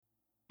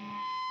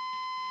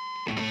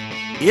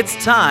It's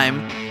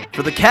time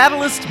for the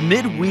Catalyst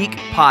Midweek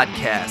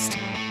Podcast,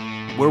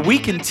 where we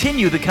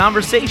continue the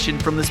conversation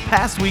from this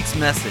past week's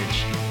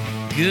message.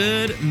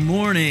 Good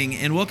morning,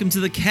 and welcome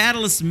to the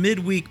Catalyst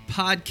Midweek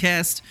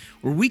Podcast,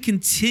 where we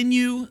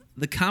continue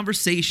the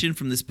conversation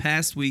from this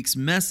past week's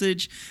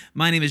message.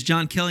 My name is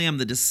John Kelly. I'm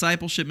the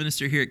discipleship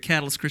minister here at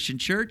Catalyst Christian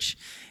Church.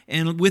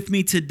 And with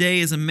me today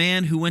is a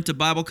man who went to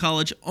Bible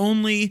college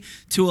only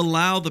to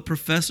allow the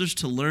professors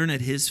to learn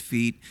at his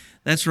feet.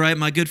 That's right,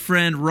 my good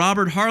friend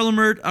Robert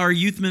Harlemert, our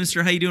youth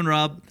minister. How you doing,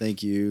 Rob?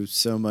 Thank you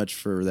so much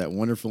for that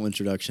wonderful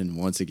introduction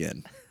once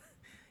again.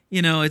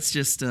 You know, it's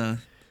just trying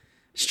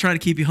to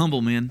keep you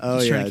humble, man. Oh,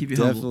 just yeah, trying to keep you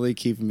definitely humble.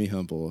 keeping me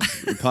humble.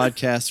 The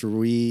podcast where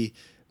we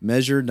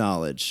measure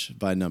knowledge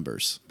by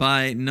numbers.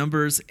 By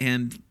numbers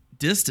and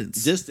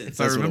distance. Distance,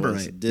 if I remember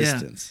right.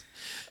 Distance.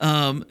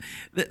 Yeah.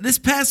 This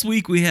past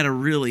week we had a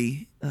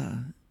really,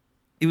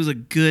 it was a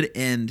good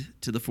end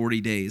to the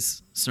 40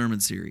 Days sermon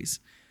series.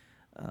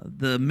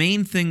 The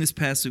main thing this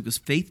past week was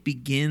faith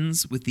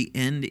begins with the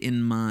end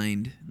in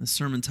mind. The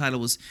sermon title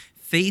was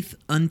Faith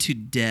Unto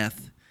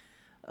Death.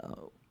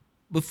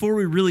 Before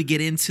we really get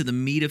into the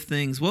meat of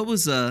things, what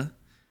was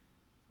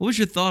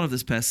your thought of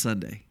this past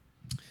Sunday?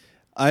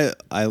 I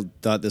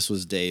thought this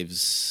was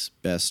Dave's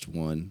best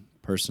one,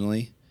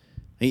 personally.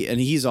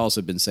 He's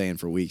also been saying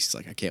for weeks, he's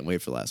like, I can't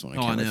wait for the last one.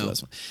 I can't wait for the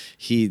last one.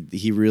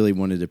 He really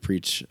wanted to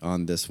preach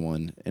on this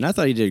one, and I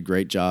thought he did a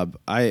great job.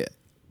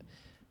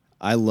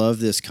 I love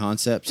this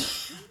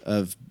concept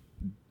of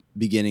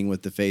beginning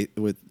with the faith,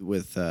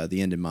 with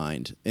the end in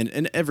mind,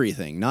 and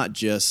everything, not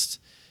just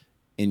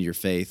in your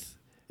faith.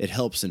 It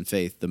helps in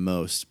faith the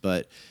most,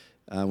 but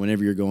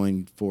whenever you're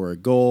going for a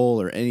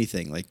goal or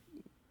anything, like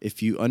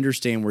if you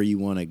understand where you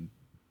want to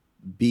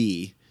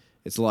be,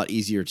 it's a lot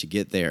easier to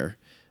get there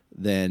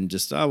than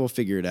just, we'll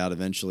figure it out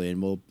eventually,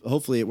 and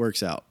hopefully it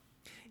works out.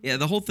 Yeah,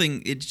 the whole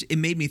thing, it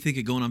made me think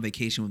of going on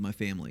vacation with my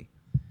family.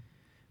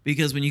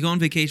 Because when you go on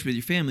vacation with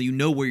your family, you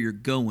know where you're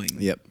going.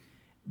 Yep.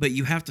 But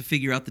you have to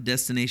figure out the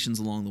destinations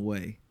along the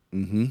way.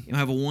 Mm-hmm. You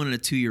have a 1 and a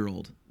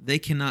 2-year-old. They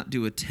cannot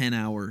do a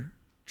 10-hour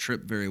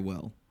trip very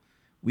well.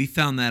 We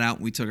found that out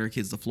when we took our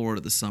kids to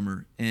Florida this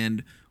summer.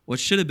 And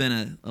what should have been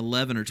an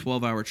 11 or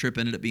 12-hour trip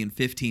ended up being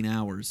 15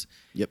 hours.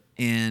 Yep.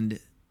 And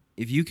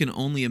if you can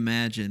only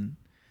imagine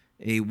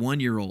a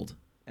 1-year-old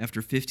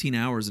after 15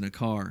 hours in a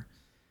car,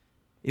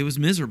 it was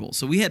miserable.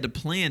 So we had to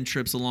plan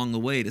trips along the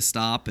way to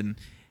stop and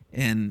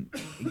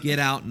get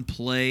out and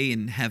play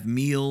and have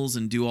meals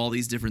and do all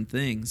these different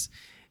things.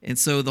 And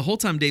so the whole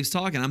time Dave's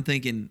talking, I'm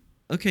thinking,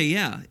 okay,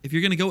 yeah, if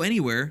you're going to go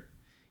anywhere,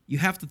 you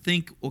have to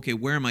think, okay,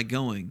 where am I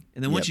going?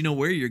 And then once you know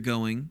where you're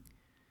going,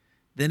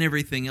 then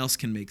everything else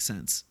can make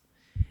sense.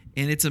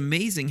 And it's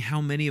amazing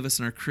how many of us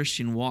in our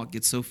Christian walk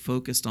get so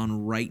focused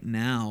on right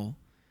now,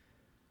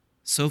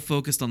 so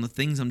focused on the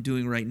things I'm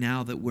doing right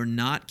now that we're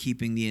not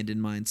keeping the end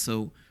in mind.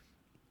 So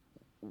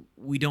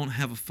we don't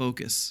have a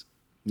focus.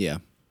 Yeah.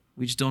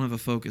 We just don't have a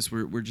focus.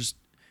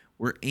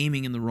 We're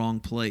aiming in the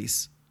wrong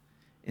place.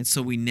 And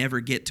so we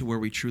never get to where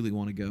we truly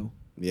want to go.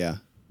 Yeah.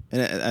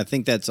 And I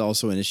think that's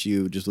also an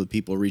issue just with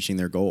people reaching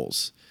their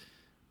goals.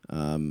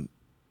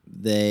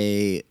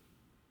 They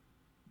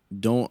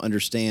don't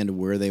understand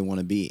where they want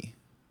to be.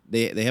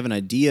 They have an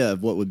idea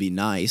of what would be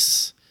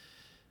nice,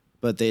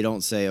 but they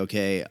don't say,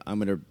 okay, I'm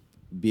going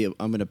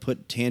to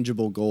put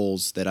tangible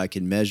goals that I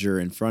can measure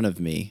in front of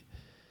me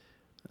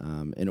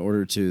in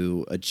order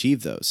to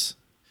achieve those.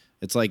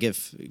 It's like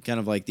kind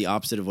of like the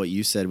opposite of what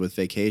you said with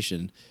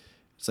vacation.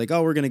 It's like,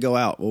 oh, we're going to go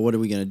out. Well, what are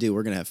we going to do?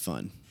 We're going to have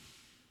fun.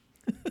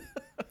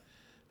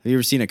 Have you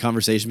ever seen a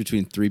conversation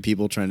between 3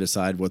 people trying to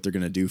decide what they're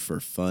going to do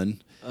for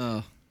fun?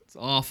 Oh, it's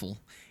awful.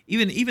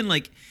 Even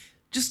like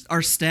just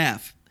our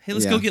staff. Hey,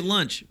 let's go get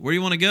lunch. Where do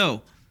you want to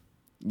go?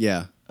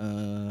 Yeah.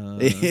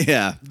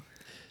 Yeah.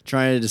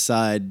 Trying to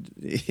decide.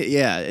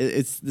 Yeah,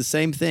 it's the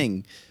same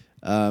thing.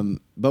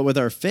 But with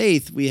our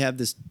faith, we have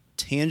this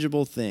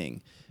tangible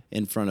thing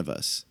in front of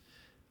us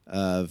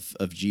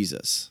of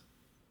Jesus.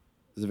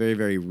 It's a very,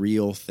 very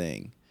real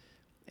thing.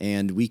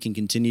 And we can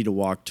continue to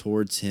walk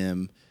towards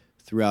him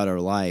throughout our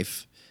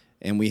life,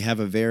 and we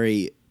have a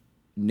very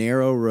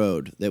narrow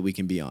road that we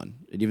can be on.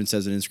 It even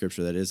says it in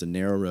Scripture that it is a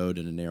narrow road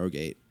and a narrow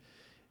gate.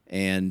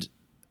 And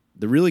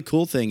the really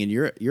cool thing, and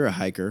you're a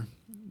hiker,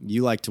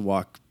 you like to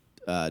walk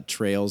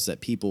trails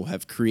that people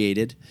have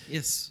created.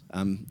 Yes.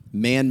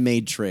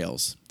 Man-made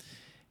trails.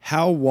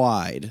 How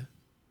wide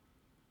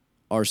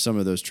are some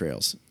of those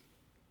trails?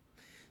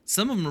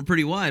 Some of them are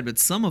pretty wide, but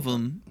some of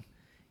them,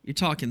 you're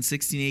talking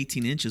 16,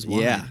 18 inches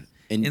wide. Yeah.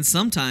 And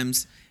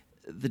sometimes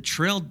the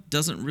trail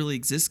doesn't really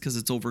exist because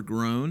it's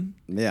overgrown.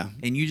 Yeah.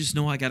 And you just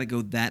know I got to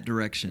go that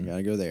direction. You got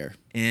to go there.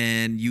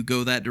 And you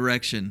go that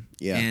direction.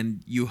 Yeah.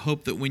 And you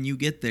hope that when you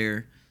get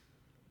there,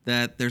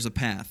 that there's a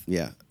path.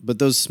 Yeah. But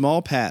those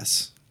small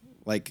paths,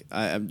 like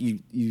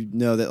you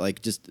know that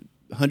like just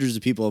hundreds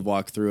of people have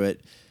walked through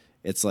it.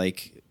 It's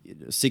like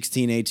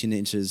 16, 18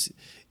 inches.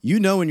 You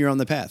know when you're on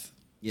the path.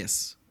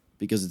 Yes.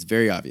 Because it's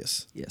very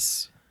obvious.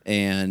 Yes.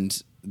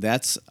 And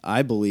that's,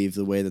 I believe,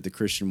 the way that the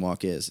Christian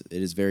walk is.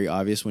 It is very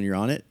obvious when you're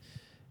on it,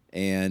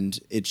 And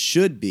it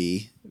should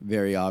be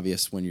very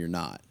obvious when you're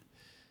not.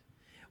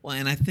 Well,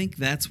 and I think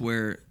that's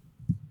one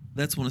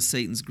of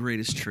Satan's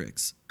greatest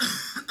tricks.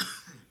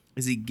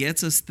 Is he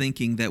gets us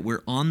thinking that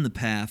we're on the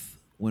path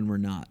when we're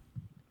not.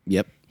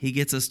 Yep. He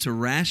gets us to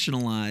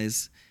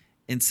rationalize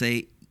and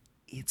say,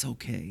 it's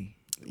okay.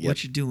 Yep.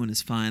 What you're doing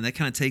is fine. That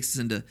kind of takes us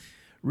into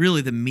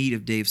really the meat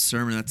of Dave's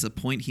sermon. That's a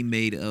point he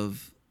made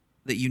of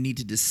that you need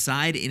to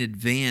decide in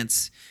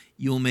advance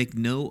you will make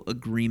no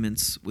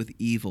agreements with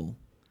evil.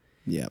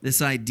 Yeah.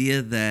 This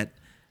idea that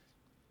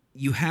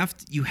you have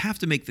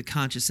to make the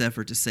conscious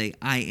effort to say,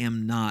 I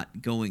am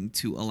not going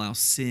to allow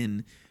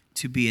sin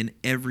to be an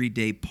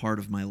everyday part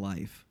of my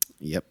life.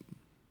 Yep.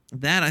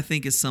 That, I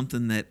think, is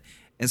something that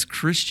as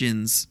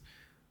Christians,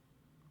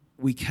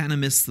 we kind of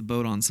miss the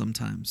boat on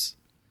sometimes.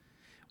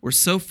 We're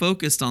so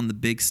focused on the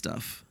big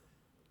stuff.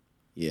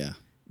 Yeah.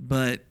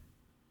 But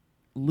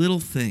little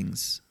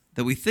things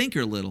that we think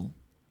are little,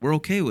 we're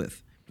okay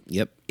with.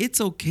 Yep.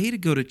 It's okay to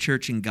go to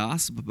church and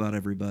gossip about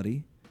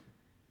everybody.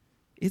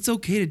 It's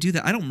okay to do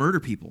that. I don't murder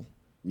people.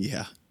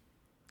 Yeah.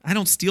 I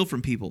don't steal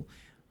from people.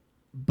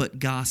 But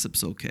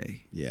gossip's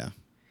okay. Yeah.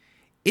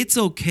 It's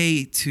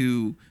okay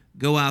to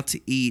go out to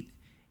eat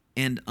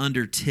and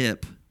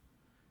under-tip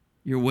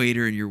your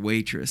waiter and your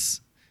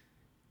waitress.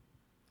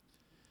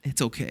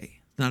 It's okay.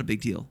 It's not a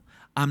big deal.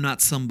 I'm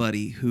not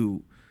somebody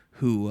who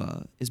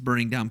is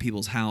burning down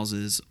people's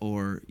houses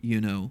or,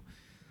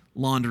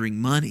 laundering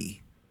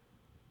money.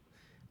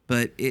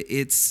 But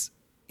it's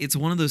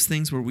one of those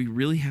things where we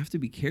really have to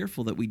be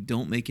careful that we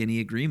don't make any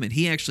agreement.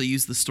 He actually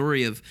used the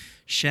story of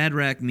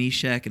Shadrach,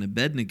 Meshach, and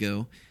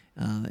Abednego.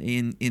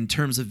 In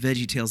terms of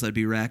VeggieTales, that'd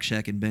be Rack,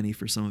 Shack, and Benny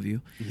for some of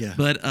you. Yeah.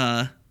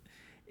 But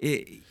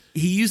he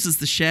uses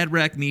the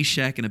Shadrach,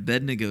 Meshach, and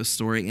Abednego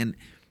story. And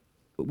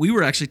we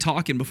were actually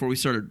talking before we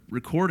started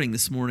recording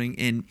this morning,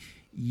 and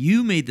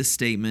you made the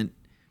statement,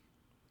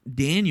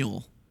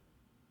 Daniel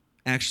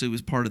actually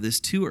was part of this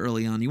too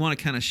early on. You want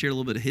to kind of share a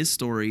little bit of his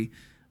story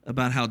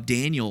about how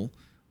Daniel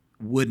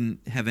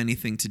wouldn't have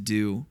anything to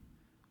do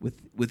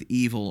with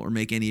evil or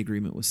make any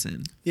agreement with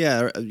sin.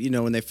 Yeah,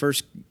 when they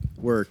first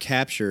were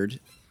captured,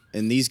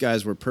 and these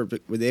guys were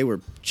they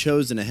were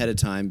chosen ahead of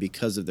time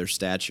because of their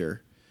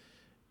stature,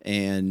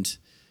 and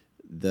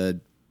the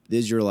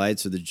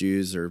Israelites or the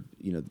Jews or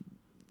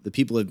the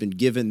people who have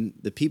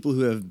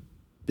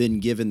been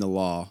given the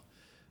law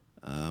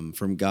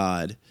from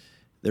God.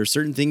 There are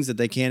certain things that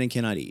they can and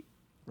cannot eat.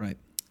 Right.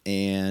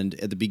 And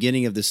at the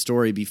beginning of the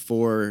story,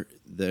 before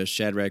the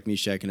Shadrach,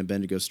 Meshach, and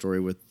Abednego story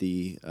with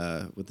the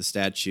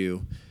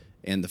statue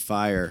and the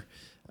fire,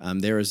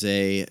 there was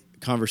a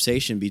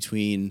conversation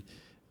between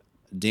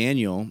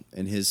Daniel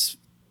and his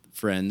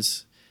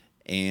friends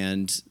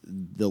and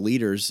the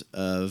leaders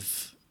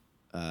of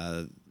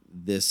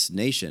this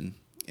nation.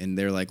 And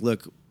they're like,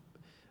 look,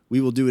 we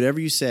will do whatever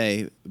you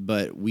say,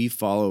 but we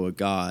follow a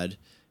God,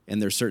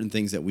 and there's certain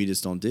things that we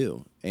just don't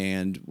do.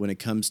 And when it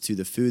comes to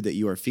the food that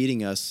you are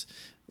feeding us,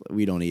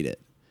 we don't eat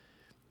it.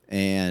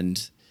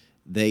 And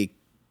they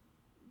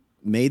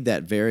made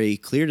that very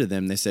clear to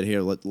them. They said,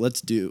 here,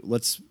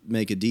 let's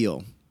make a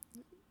deal.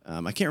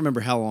 I can't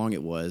remember how long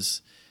it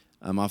was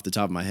off the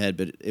top of my head,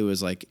 but it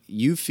was like,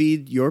 you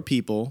feed your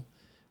people,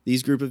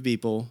 these group of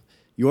people,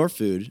 your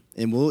food,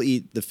 and we'll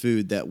eat the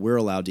food that we're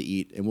allowed to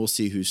eat, and we'll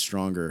see who's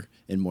stronger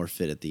and more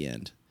fit at the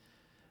end.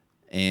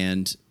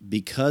 And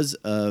because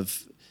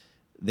of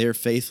their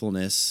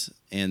faithfulness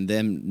and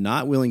them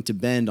not willing to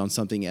bend on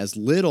something as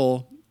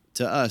little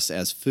to us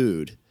as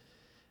food,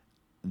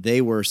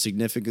 they were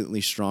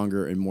significantly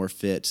stronger and more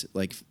fit,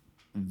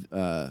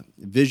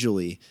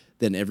 visually,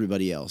 than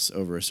everybody else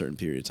over a certain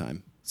period of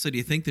time. So do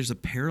you think there's a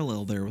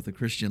parallel there with the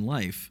Christian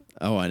life?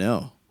 Oh, I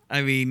know.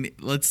 I mean,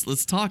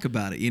 let's talk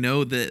about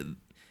it.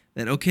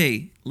 That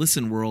okay,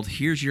 listen, world,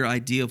 here's your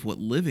idea of what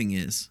living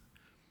is.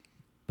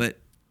 But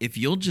if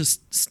you'll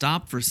just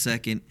stop for a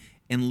second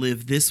and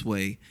live this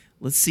way,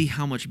 let's see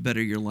how much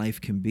better your life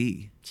can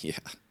be. Yeah.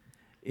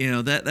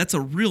 That's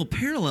a real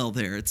parallel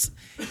there.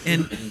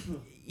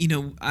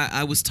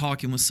 I was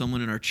talking with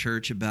someone in our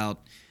church about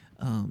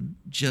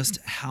just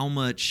how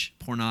much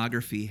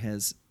pornography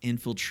has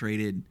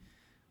infiltrated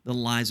the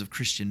lives of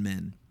Christian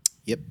men.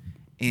 Yep.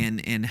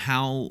 And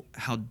how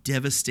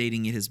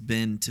devastating it has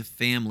been to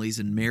families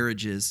and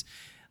marriages,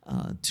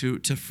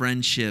 to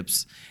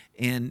friendships.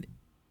 And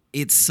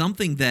it's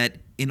something that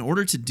in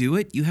order to do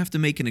it, you have to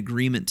make an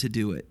agreement to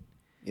do it.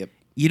 Yep.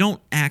 You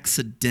don't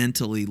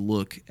accidentally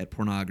look at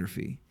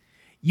pornography.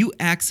 You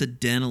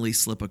accidentally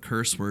slip a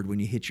curse word when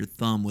you hit your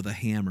thumb with a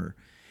hammer.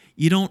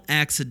 You don't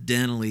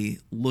accidentally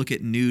look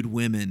at nude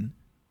women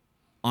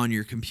on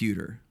your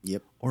computer.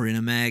 Yep. Or in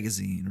a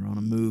magazine or on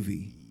a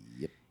movie.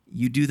 Yep.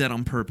 You do that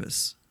on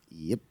purpose.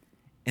 Yep.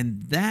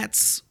 And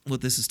that's what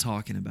this is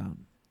talking about.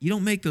 You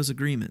don't make those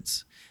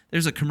agreements.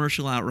 There's a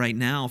commercial out right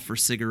now for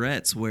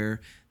cigarettes where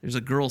there's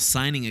a girl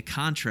signing a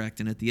contract,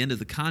 and at the end of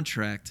the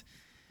contract,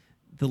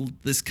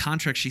 this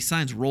contract she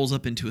signs rolls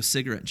up into a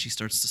cigarette, and she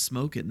starts to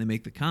smoke it, and they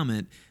make the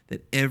comment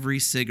that every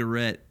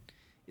cigarette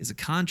is a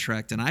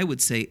contract, and I would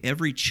say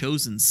every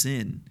chosen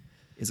sin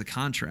is a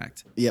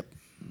contract. Yep.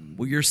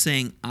 Well, you're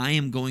saying, I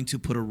am going to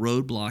put a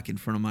roadblock in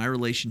front of my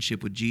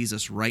relationship with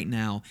Jesus right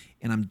now,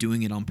 and I'm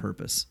doing it on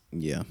purpose.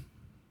 Yeah.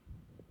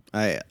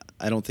 I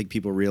don't think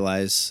people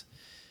realize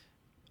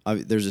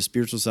there's a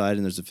spiritual side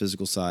and there's a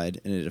physical side,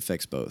 and it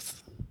affects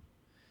both.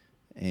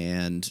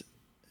 And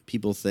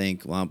people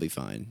think, well, I'll be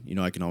fine.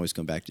 I can always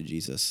come back to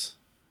Jesus.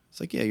 It's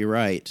like, yeah, you're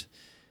right,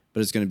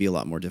 but it's going to be a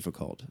lot more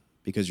difficult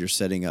because you're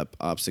setting up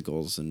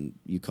obstacles, and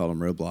you call them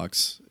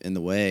roadblocks, in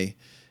the way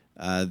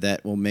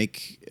that will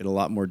make it a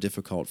lot more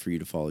difficult for you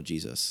to follow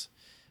Jesus.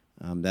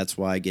 That's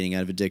why getting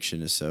out of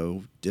addiction is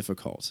so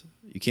difficult.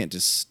 You can't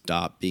just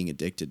stop being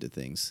addicted to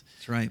things.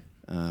 That's right.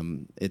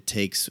 It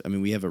takes,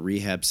 we have a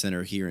rehab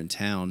center here in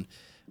town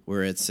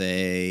where it's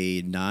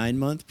a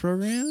 9-month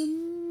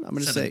program. I'm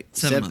going to say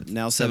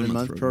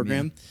 7-month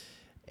program.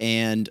 Yeah.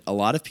 And a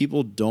lot of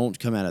people don't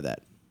come out of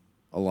that.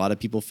 A lot of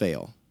people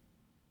fail.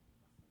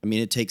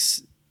 It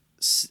takes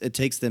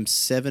them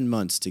 7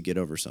 months to get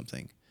over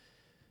something.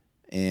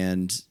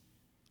 And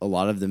a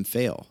lot of them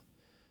fail.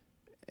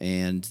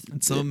 And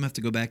some of them have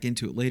to go back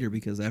into it later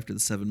because after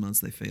the 7 months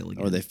they fail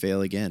again. Or they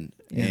fail again.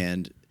 Yeah.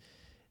 And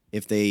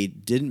if they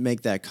didn't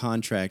make that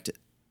contract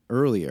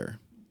earlier,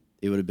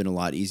 it would have been a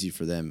lot easier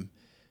for them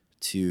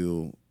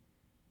to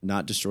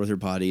not destroy their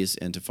bodies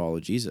and to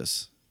follow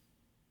Jesus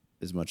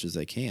as much as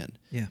they can.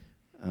 Yeah.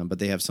 But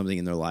they have something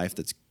in their life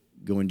that's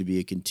going to be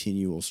a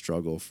continual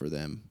struggle for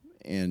them.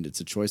 And it's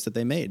a choice that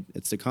they made.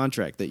 It's the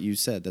contract that you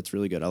said. That's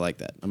really good. I like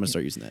that. I'm going to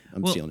start using that.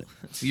 I'm stealing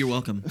it. You're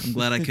welcome. I'm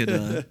glad I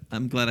could.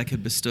 I'm glad I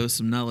could bestow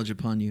some knowledge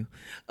upon you.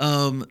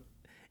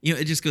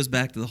 It just goes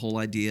back to the whole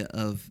idea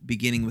of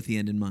beginning with the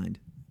end in mind.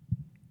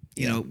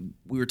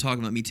 We were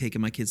talking about me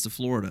taking my kids to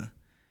Florida.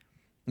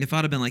 If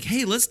I'd have been like,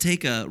 hey, let's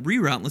take a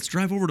reroute, let's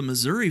drive over to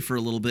Missouri for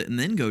a little bit and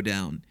then go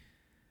down,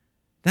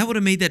 that would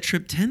have made that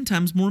trip 10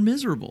 times more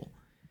miserable.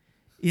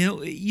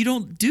 You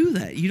don't do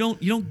that. You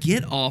don't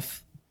get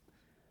off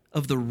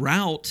of the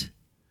route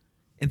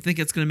and think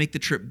it's going to make the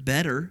trip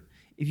better.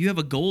 If you have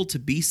a goal to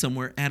be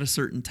somewhere at a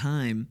certain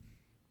time,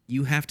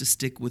 you have to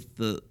stick with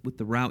the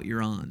route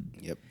you're on.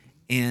 Yep.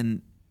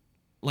 And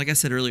like I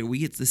said earlier, we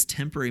get this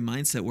temporary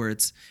mindset where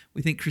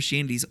we think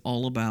Christianity is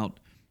all about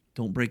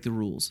don't break the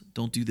rules,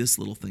 don't do this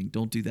little thing,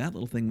 don't do that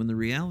little thing, when the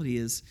reality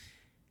is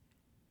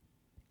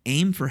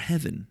aim for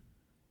heaven.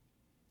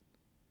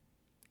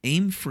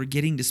 Aim for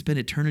getting to spend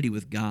eternity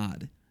with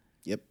God.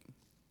 Yep.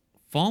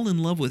 Fall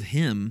in love with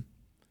Him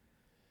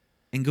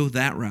and go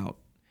that route.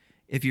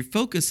 If your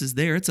focus is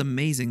there, it's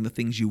amazing the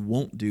things you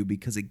won't do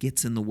because it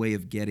gets in the way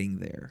of getting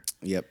there.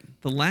 Yep.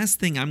 The last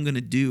thing I'm going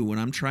to do when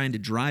I'm trying to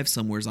drive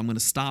somewhere is I'm going to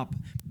stop,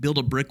 build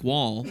a brick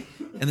wall,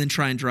 and then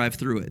try and drive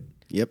through it.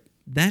 Yep.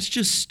 That's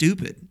just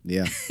stupid.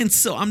 Yeah. And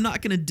so I'm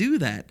not going to do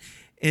that.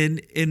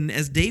 And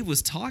as Dave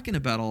was talking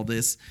about all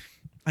this,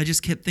 I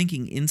just kept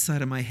thinking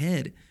inside of my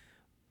head,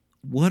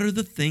 what are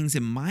the things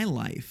in my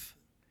life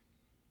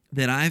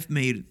that I've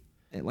made,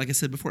 like I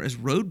said before, as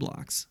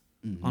roadblocks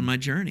on my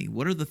journey?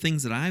 What are the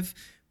things that I've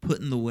put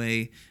in the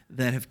way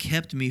that have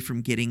kept me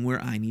from getting where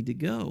I need to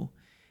go?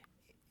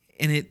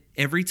 And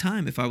every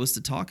time, if I was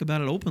to talk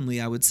about it openly,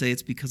 I would say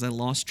it's because I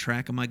lost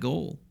track of my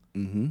goal.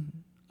 Mm-hmm.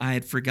 I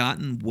had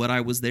forgotten what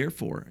I was there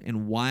for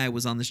and why I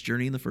was on this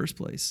journey in the first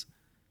place.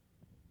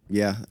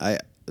 Yeah,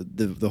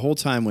 the whole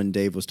time when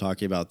Dave was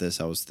talking about this,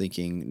 I was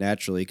thinking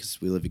naturally, because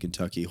we live in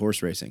Kentucky,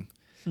 horse racing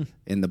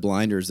and the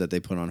blinders that they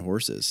put on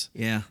horses.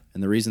 Yeah.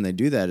 And the reason they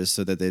do that is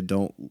so that they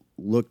don't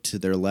look to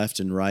their left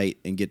and right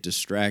and get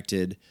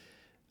distracted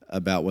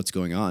about what's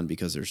going on,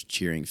 because there's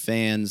cheering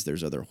fans,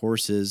 there's other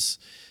horses,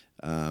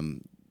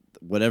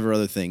 whatever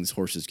other things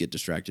horses get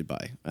distracted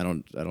by. I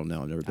don't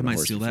know. I've never been a horse. I might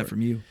steal that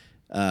from you.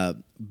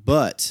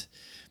 But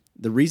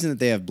the reason that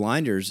they have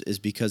blinders is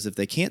because if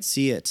they can't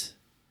see it,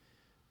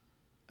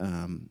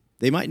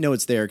 they might know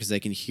it's there because they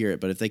can hear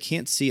it, but if they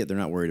can't see it, they're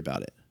not worried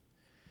about it.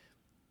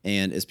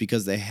 And it's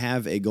because they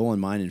have a goal in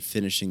mind in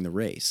finishing the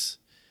race.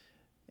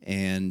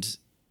 And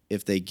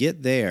if they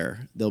get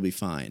there, they'll be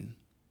fine.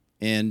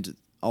 And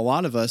a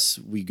lot of us,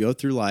 we go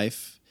through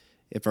life,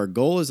 if our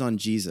goal is on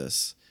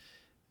Jesus,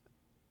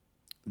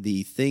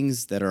 the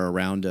things that are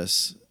around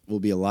us will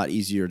be a lot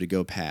easier to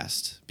go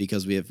past,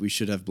 because we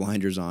should have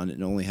blinders on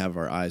and only have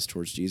our eyes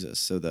towards Jesus.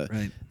 So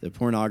the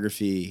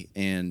pornography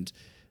and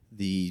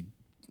the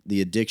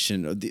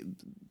addiction, the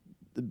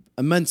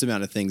immense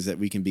amount of things that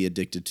we can be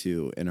addicted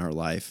to in our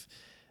life,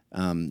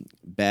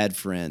 bad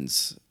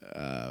friends,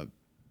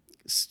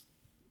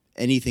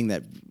 anything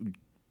that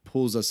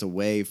pulls us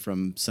away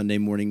from Sunday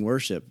morning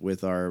worship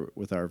with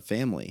our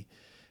family,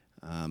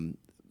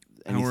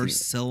 our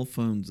cell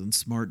phones and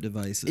smart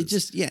devices. It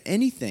just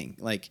anything.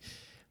 Like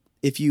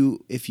if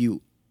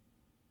you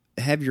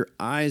have your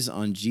eyes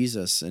on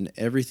Jesus and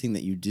everything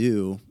that you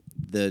do,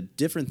 the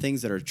different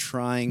things that are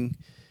trying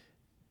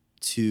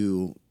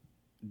to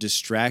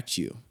distract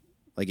you,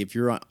 like if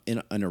you're on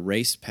a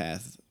race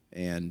path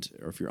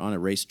or if you're on a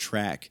race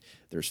track,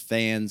 there's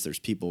fans, there's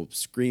people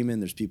screaming,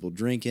 there's people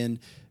drinking,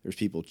 there's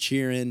people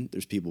cheering,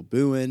 there's people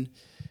booing.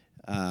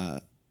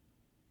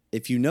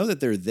 If you know that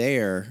they're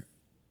there,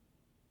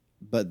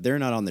 but they're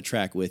not on the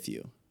track with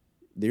you.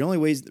 The only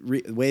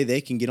way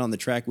they can get on the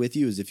track with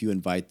you is if you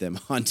invite them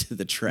onto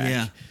the track.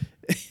 Yeah.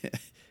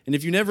 And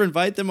if you never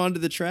invite them onto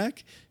the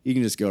track, you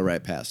can just go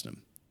right past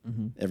them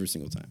every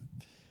single time.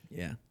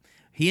 Yeah.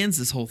 He ends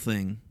this whole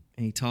thing,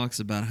 and he talks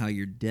about how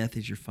your death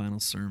is your final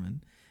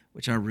sermon,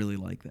 which I really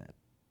like that.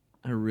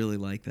 I really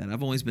like that.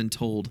 I've always been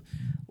told,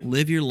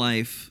 live your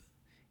life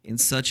in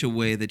such a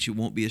way that you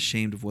won't be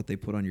ashamed of what they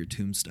put on your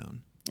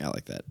tombstone. I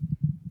like that.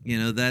 You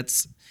know,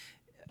 that's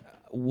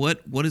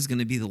what is going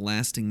to be the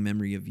lasting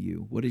memory of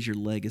you? What is your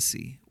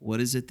legacy?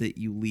 What is it that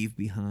you leave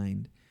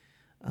behind?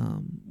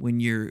 When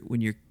your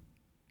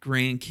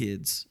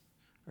grandkids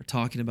are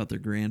talking about their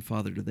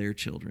grandfather to their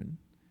children,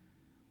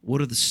 what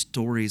are the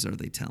stories are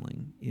they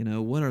telling? You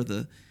know, what are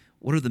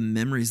the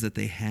memories that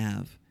they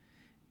have?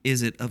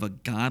 Is it of a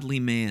godly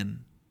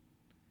man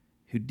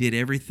who did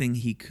everything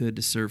he could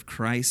to serve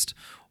Christ,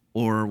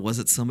 or was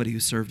it somebody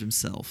who served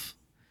himself?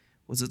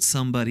 Was it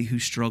somebody who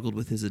struggled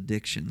with his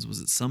addictions?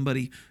 Was it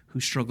somebody who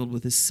struggled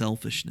with his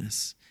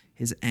selfishness,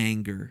 his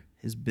anger,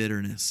 his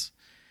bitterness?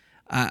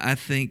 I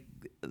think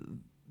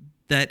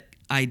that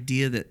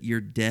idea that your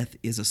death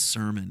is a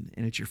sermon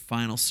and it's your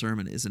final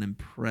sermon is an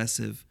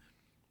impressive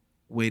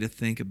way to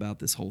think about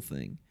this whole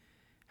thing.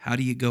 How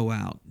do you go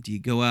out? Do you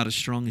go out as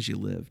strong as you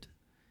lived?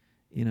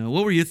 You know,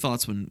 what were your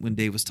thoughts when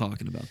Dave was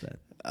talking about that?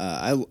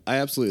 I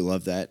absolutely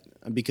love that,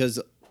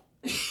 because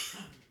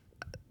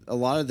a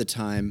lot of the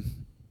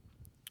time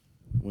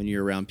when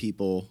you're around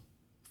people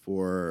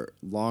for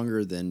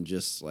longer than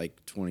just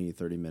like 20,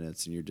 30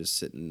 minutes and you're just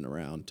sitting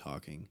around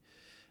talking,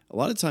 a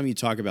lot of time you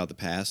talk about the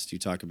past, you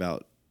talk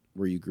about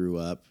where you grew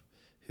up,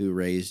 who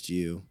raised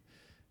you,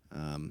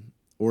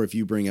 or if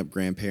you bring up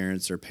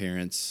grandparents or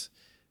parents,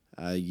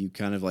 you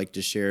kind of like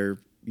to share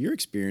your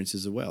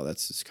experiences as well.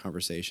 That's this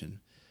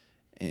conversation.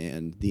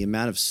 And the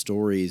amount of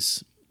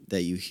stories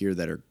that you hear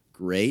that are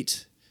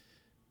great,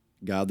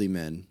 godly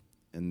men,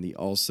 and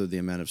also the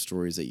amount of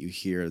stories that you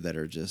hear that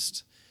are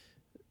just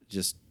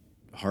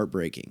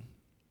heartbreaking.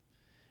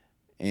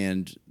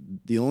 And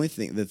the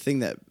thing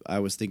that I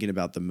was thinking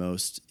about the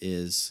most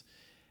is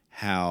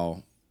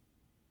how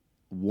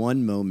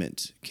one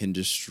moment can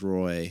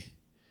destroy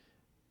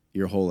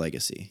your whole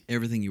legacy.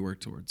 Everything you work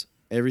towards.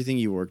 Everything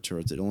you work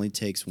towards. It only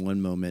takes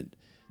one moment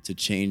to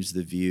change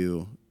the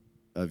view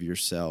of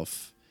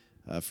yourself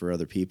for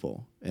other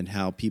people, and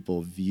how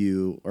people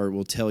view or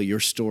will tell your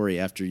story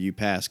after you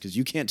pass, because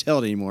you can't tell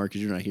it anymore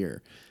because you're not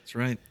here. That's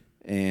right.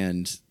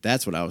 And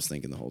that's what I was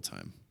thinking the whole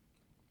time.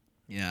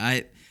 Yeah,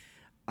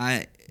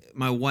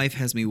 my wife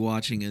has me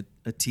watching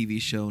a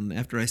TV show, and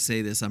after I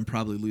say this, I'm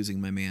probably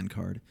losing my man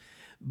card.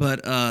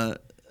 But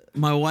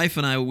my wife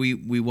and I,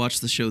 we watch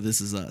the show This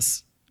Is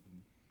Us.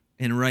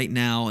 And right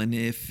now, and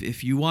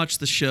if you watch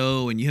the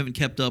show and you haven't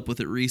kept up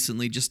with it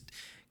recently, just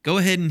go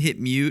ahead and hit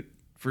mute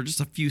for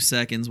just a few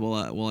seconds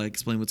while I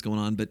explain what's going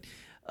on. But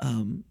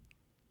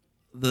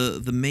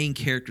the main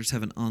characters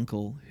have an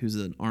uncle who's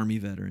an Army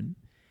veteran,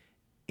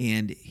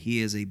 and he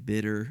is a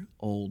bitter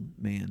old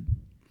man.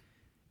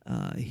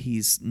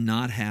 He's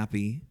not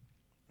happy.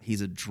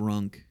 He's a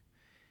drunk.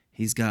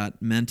 He's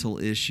got mental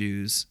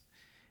issues,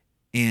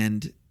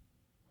 and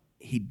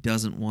he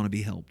doesn't want to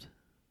be helped.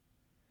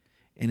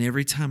 And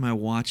every time I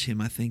watch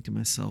him, I think to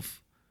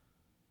myself,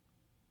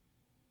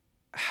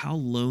 how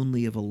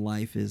lonely of a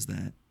life is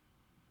that?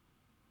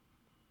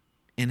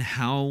 And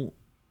how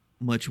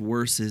much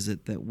worse is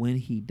it that when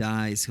he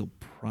dies, he'll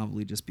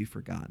probably just be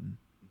forgotten?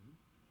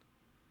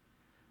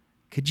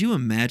 Could you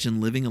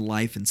imagine living a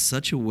life in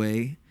such a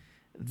way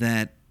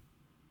that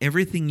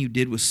everything you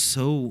did was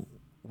so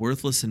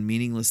worthless and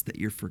meaningless that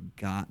you're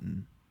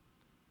forgotten?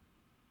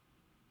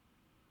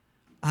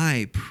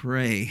 I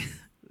pray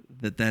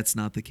that that's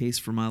not the case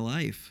for my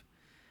life.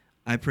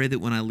 I pray that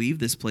when I leave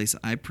this place,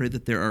 I pray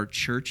that there are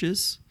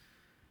churches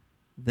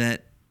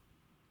that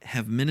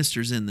have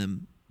ministers in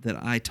them that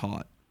I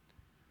taught,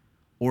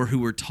 or who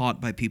were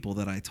taught by people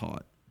that I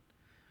taught.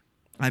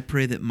 I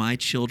pray that my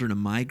children and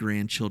my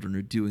grandchildren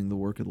are doing the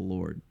work of the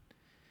Lord,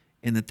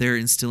 and that they're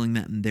instilling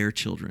that in their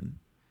children.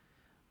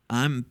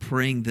 I'm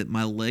praying that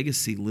my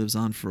legacy lives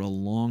on for a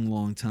long,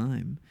 long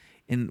time.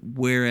 And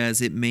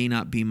whereas it may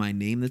not be my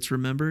name that's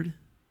remembered,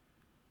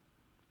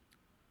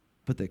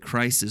 but that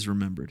Christ is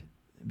remembered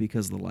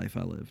because of the life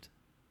I lived.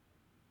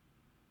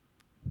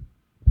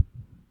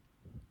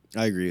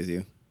 I agree with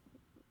you.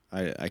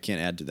 I can't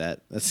add to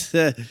that.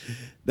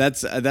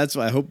 That's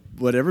what I hope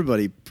what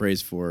everybody prays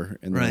for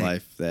in their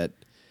life, that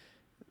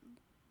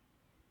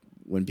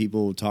when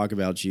people talk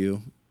about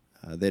you,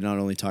 they not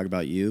only talk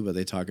about you, but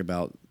they talk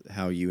about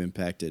how you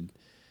impacted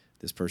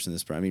this person.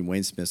 I mean,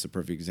 Wayne Smith's a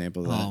perfect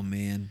example of that. Oh,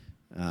 man.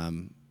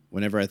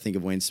 Whenever I think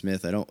of Wayne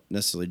Smith, I don't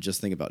necessarily just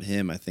think about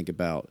him. I think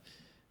about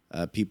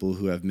people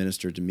who have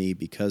ministered to me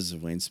because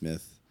of Wayne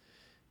Smith.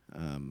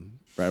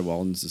 Brad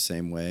Walton's the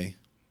same way.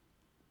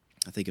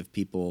 I think of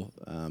people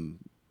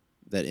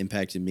that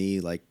impacted me,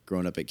 like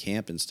growing up at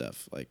camp and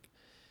stuff. Like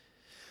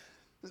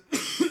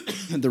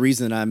the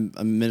reason that I'm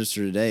a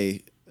minister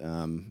today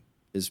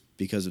is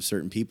because of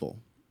certain people.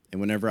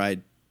 And whenever I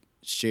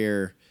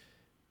share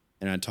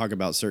and I talk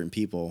about certain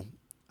people,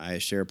 I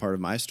share a part of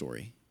my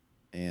story.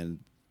 And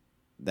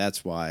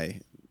that's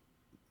why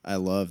I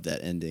love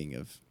that ending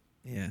of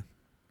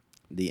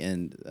the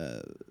end.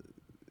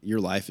 Your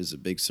life is a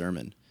big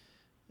sermon,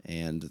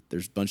 and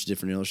there's a bunch of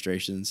different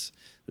illustrations.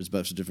 There's a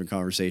bunch of different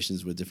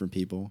conversations with different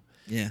people.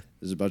 Yeah.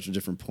 There's a bunch of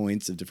different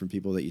points of different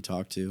people that you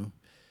talk to.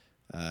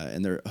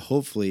 And they're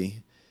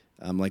hopefully,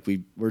 like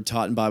we're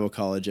taught in Bible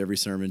college, every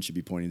sermon should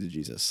be pointing to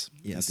Jesus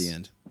at the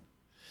end.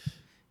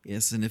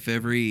 Yes, and if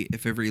every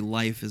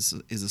life is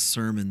a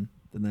sermon,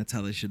 then that's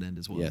how they should end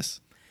as well.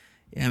 Yes.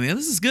 Yeah, man,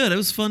 this is good. It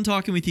was fun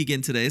talking with you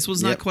again today. This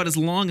was not quite as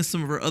long as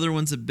some of our other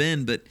ones have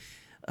been, but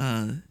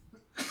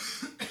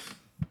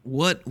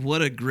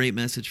what a great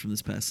message from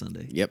this past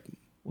Sunday. Yep.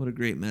 What a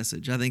great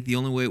message. I think the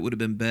only way it would have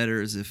been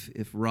better is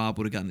if Rob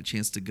would have gotten a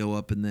chance to go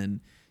up and then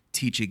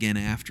teach again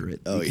after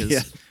it. Oh,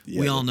 because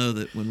we all know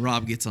that when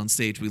Rob gets on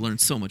stage, we learn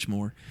so much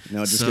more.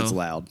 No, it just gets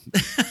loud.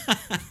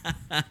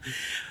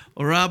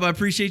 Well, Rob, I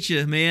appreciate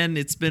you, man.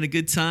 It's been a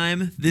good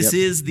time. This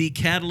is the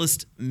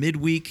Catalyst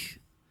Midweek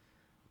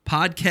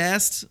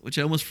Podcast, which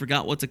I almost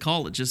forgot what to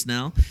call it just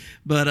now.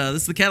 But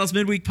this is the Catalyst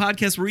Midweek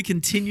Podcast, where we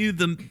continue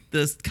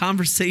the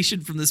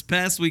conversation from this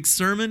past week's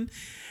sermon.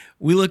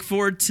 We look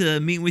forward to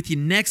meeting with you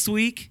next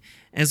week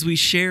as we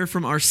share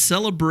from our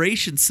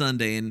Celebration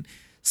Sunday and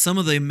some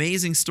of the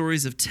amazing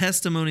stories of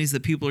testimonies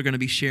that people are going to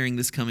be sharing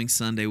this coming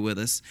Sunday with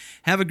us.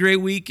 Have a great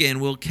week, and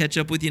we'll catch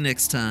up with you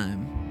next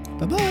time.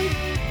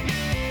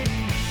 Bye-bye.